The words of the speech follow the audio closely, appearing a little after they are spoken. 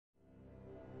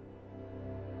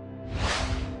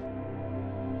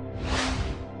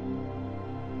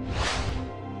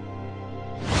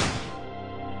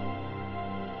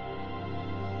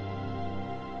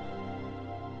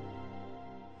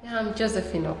I'm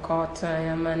Josephine Okot. I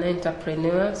am an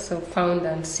entrepreneur, so founder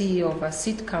and CEO of a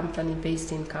seed company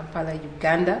based in Kampala,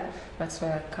 Uganda. That's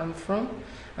where I come from.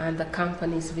 And the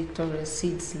company is Victoria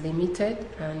Seeds Limited.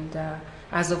 And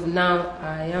as of now,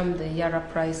 I am the Yara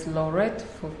Prize Laureate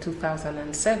for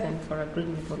 2007 for a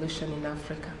green revolution in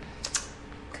Africa.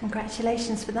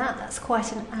 Congratulations for that. That's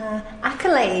quite an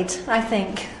accolade, I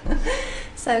think.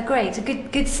 So great, a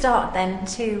good start then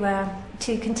to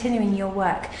continuing your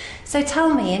work. So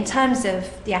tell me, in terms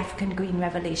of the African Green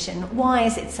Revolution, why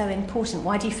is it so important?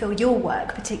 Why do you feel your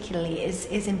work particularly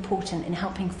is important in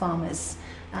helping farmers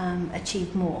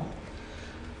achieve more?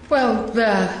 Well,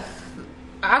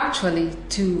 actually,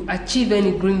 to achieve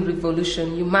any green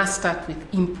revolution, you must start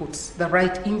with inputs, the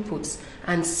right inputs,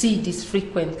 and seed is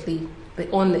frequently the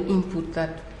only input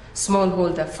that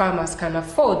smallholder farmers can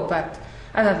afford. But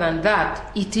other than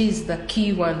that, it is the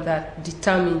key one that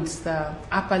determines the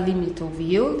upper limit of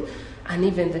yield and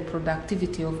even the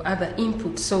productivity of other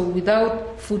inputs. So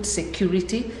without food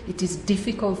security, it is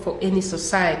difficult for any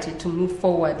society to move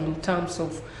forward in terms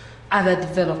of other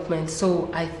development. So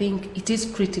I think it is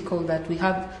critical that we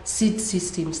have seed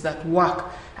systems that work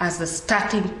as a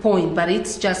starting point, but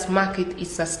it's just market,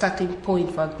 it's a starting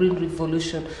point for a green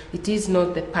revolution. It is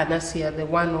not the panacea, the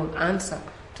one-all answer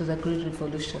to the green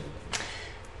revolution.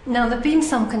 Now, there have been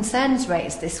some concerns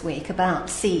raised this week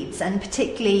about seeds, and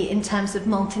particularly in terms of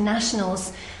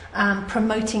multinationals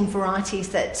promoting varieties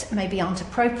that maybe aren't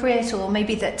appropriate or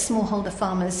maybe that smallholder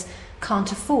farmers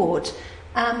can't afford.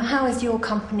 How is your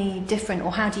company different,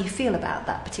 or how do you feel about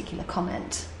that particular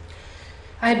comment?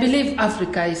 I believe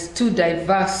Africa is too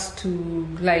diverse to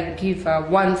give a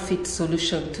one-fit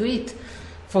solution to it.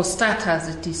 For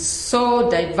starters, it is so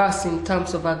diverse in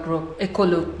terms of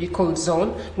agroecological zone.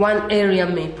 One area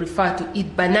may prefer to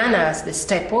eat banana as the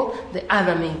staple, the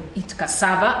other may eat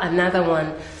cassava, another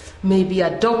one may be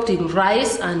adopting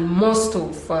rice, and most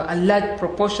of a large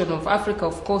proportion of Africa,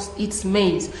 of course, eats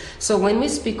maize. So when we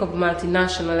speak of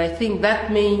multinational, I think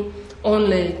that may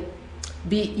only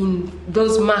be in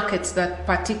those markets that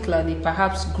particularly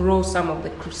perhaps grow some of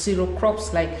the cereal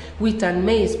crops like wheat and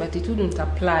maize, but it wouldn't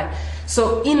apply.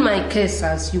 So in my case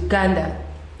as Uganda,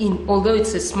 although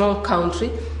it's a small country,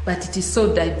 but it is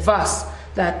so diverse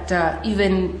that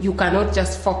even you cannot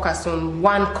just focus on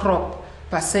one crop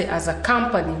per se. As a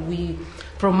company, we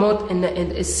promote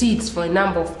seeds for a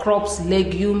number of crops,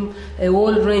 legume, a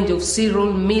whole range of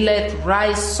cereal, millet,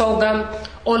 rice, sorghum,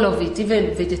 all of it,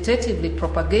 even vegetatively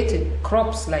propagated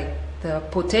crops like the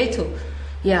potato,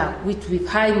 with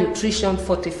high nutrition,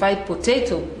 fortified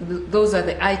potato. Those are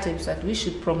the items that we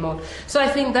should promote. So I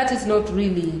think that is not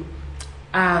really,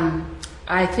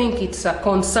 I think it's a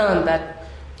concern that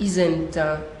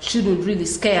shouldn't really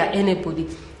scare anybody.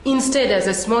 Instead, as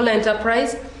a small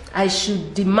enterprise, I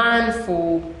should demand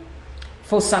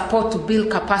for support to build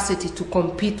capacity to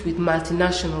compete with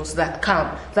multinationals that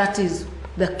come. That is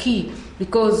the key,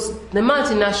 because the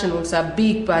multinationals are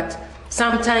big, but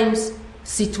sometimes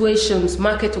situations,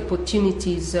 market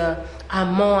opportunities are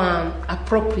more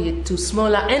appropriate to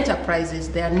smaller enterprises.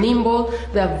 They are nimble,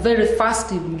 they are very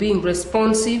fast in being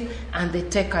responsive, and they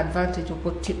take advantage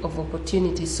of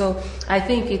opportunities. So I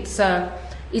think it's an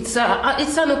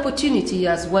opportunity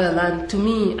as well, and to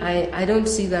me, I don't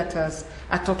see that as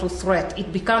a total threat.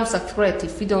 It becomes a threat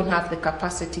if we don't have the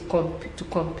capacity to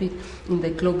compete in the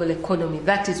global economy.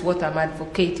 That is what I'm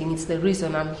advocating. It's the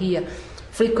reason I'm here.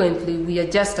 Frequently, we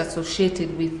are just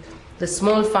associated with the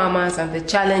small farmers and the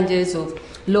challenges of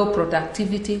low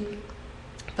productivity,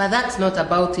 but that's not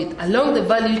about it. Along the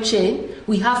value chain,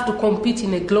 we have to compete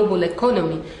in a global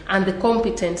economy, and the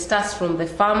competence starts from the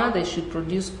farmer. They should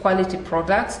produce quality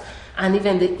products, and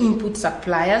even the input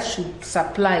suppliers should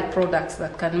supply products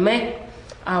that can make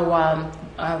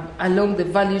along the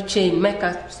value chain, make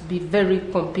us be very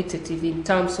competitive in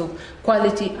terms of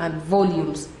quality and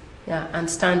volumes and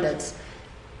standards.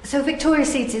 So Victoria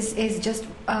Seeds is just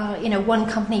one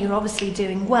company. You're obviously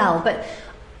doing well, but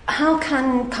how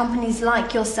can companies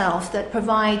like yourself that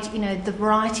provide the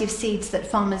variety of seeds that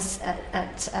farmers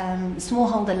at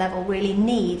smallholder level really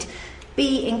need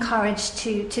be encouraged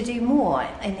to do more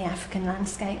in the African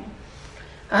landscape?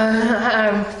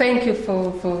 Thank you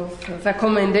for the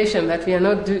commendation that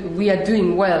we are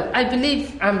doing well. I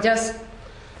believe I'm just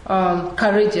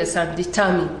courageous and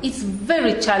determined. It's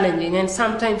very challenging and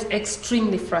sometimes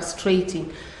extremely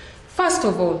frustrating. First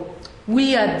of all,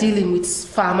 we are dealing with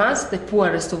farmers, the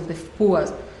poorest of the poor,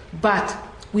 but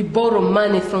we borrow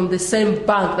money from the same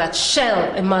bank that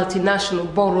Shell, a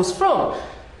multinational, borrows from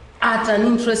at an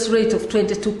interest rate of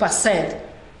 22%.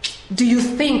 Do you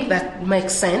think that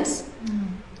makes sense?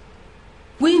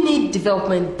 We need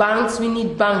development banks. We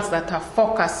need banks that are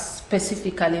focused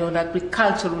specifically on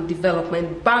agricultural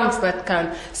development, banks that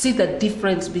can see the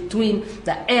difference between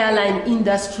the airline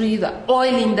industry, the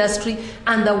oil industry,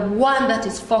 and the one that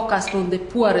is focused on the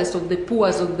poorest of the poor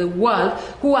of the world,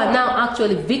 who are now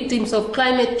actually victims of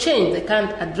climate change. They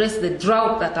can't address the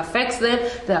drought that affects them.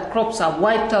 Their crops are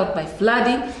wiped out by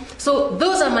flooding. So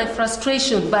those are my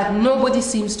frustrations, but nobody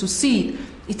seems to see it.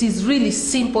 It is really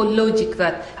simple logic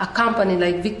that a company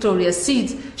like Victoria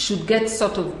Seeds should get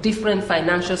sort of different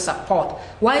financial support.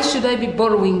 Why should I be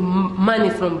borrowing money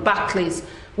from Barclays,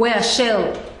 where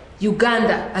Shell,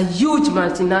 Uganda, a huge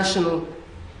multinational,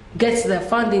 gets their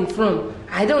funding from?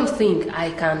 I don't think I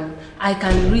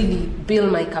can really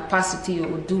build my capacity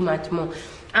or do much more.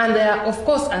 And there are, of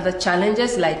course, other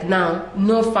challenges, like now,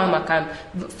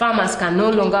 farmers can no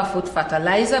longer afford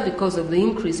fertilizer because of the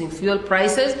increase in fuel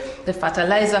prices. The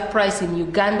fertilizer price in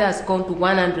Uganda has gone to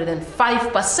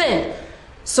 105%.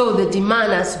 So the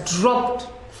demand has dropped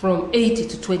from 80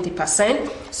 to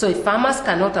 20%. So if farmers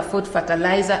cannot afford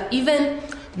fertilizer, even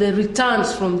the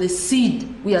returns from the seed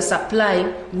we are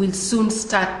supplying will soon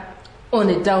start on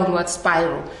a downward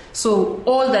spiral. So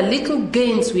all the little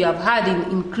gains we have had in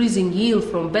increasing yield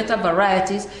from better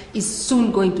varieties is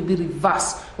soon going to be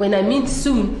reversed. When I mean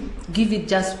soon, give it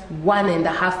just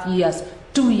 1.5 years,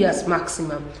 2 years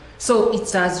maximum. So it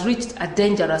has reached a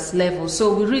dangerous level.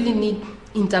 So we really need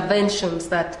interventions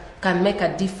that can make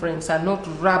a difference and not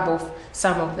rub off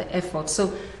some of the efforts.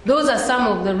 So those are some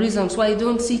of the reasons why I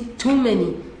don't see too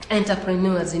many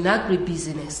entrepreneurs in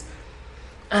agribusiness.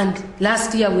 And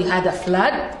last year we had a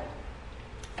flood.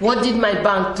 What did my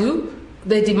bank do?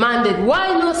 They demanded, why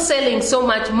not selling so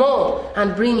much more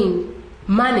and bringing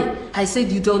money? I said,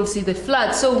 you don't see the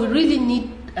flood. So we really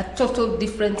need a total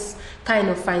different kind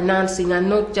of financing and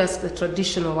not just the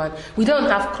traditional one. We don't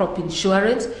have crop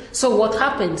insurance. So what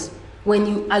happens when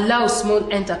you allow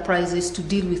small enterprises to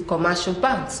deal with commercial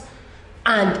banks?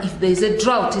 And if there is a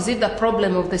drought, is it the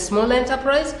problem of the small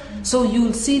enterprise? So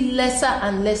you'll see lesser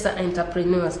and lesser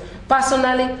entrepreneurs.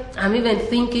 Personally, I'm even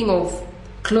thinking of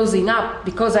closing up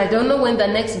because I don't know when the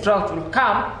next drought will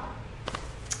come.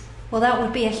 Well, that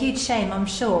would be a huge shame, I'm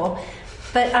sure.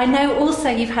 But I know also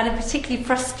you've had a particularly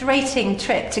frustrating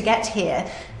trip to get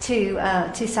here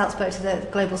to Salzburg, to the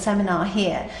Global Seminar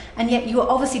here, and yet you are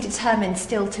obviously determined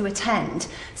still to attend.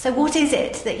 So what is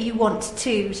it that you want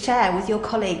to share with your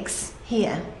colleagues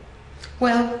here?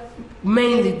 Well,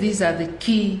 mainly these are the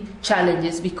key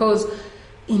challenges, because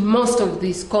in most of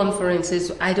these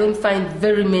conferences I don't find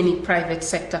very many private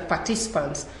sector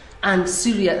participants, and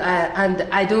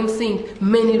I don't think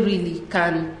many really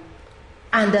can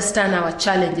understand our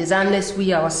challenges unless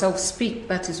we ourselves speak.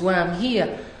 That is why I'm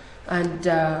here.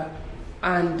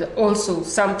 And also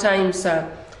sometimes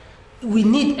we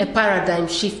need a paradigm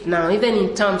shift now, even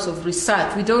in terms of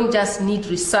research. We don't just need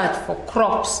research for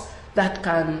crops that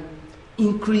can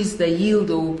increase the yield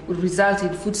or result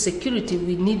in food security.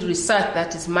 We need research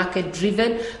that is market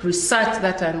driven, research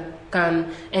that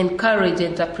can encourage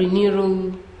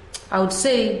entrepreneurial, I would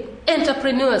say,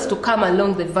 entrepreneurs to come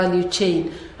along the value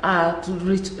chain, to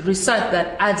research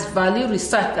that adds value,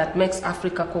 research that makes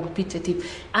Africa competitive.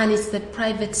 And it's the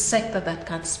private sector that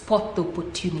can spot the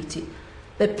opportunity.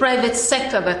 The private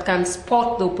sector that can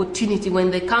spot the opportunity.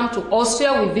 When they come to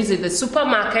Austria, we visit the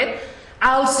supermarket,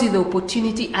 I'll see the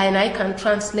opportunity and I can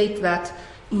translate that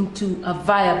into a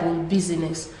viable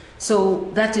business. So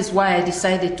that is why I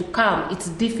decided to come. It's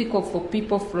difficult for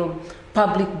people from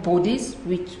public bodies,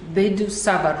 which they do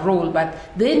serve a role, but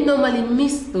they normally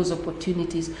miss those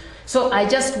opportunities. So I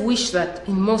just wish that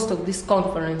in most of these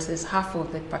conferences, half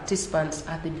of the participants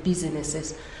are the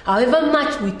businesses. However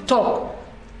much we talk,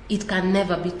 it can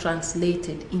never be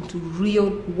translated into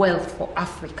real wealth for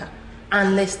Africa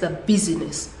unless the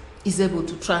business is able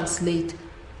to translate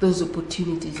those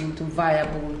opportunities into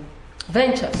viable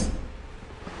ventures.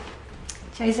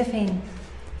 Josephine,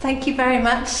 thank you very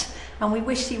much, and we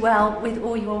wish you well with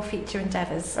all your future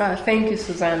endeavours. Thank you,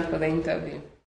 Susanna, for the interview.